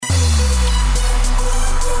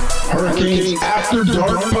Hurricanes After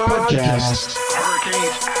Dark Podcast.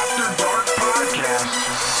 Hurricanes After Dark Podcast.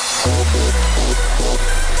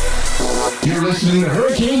 You're listening to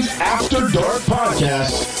Hurricanes After Dark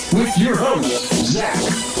Podcast with your host,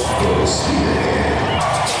 Zach.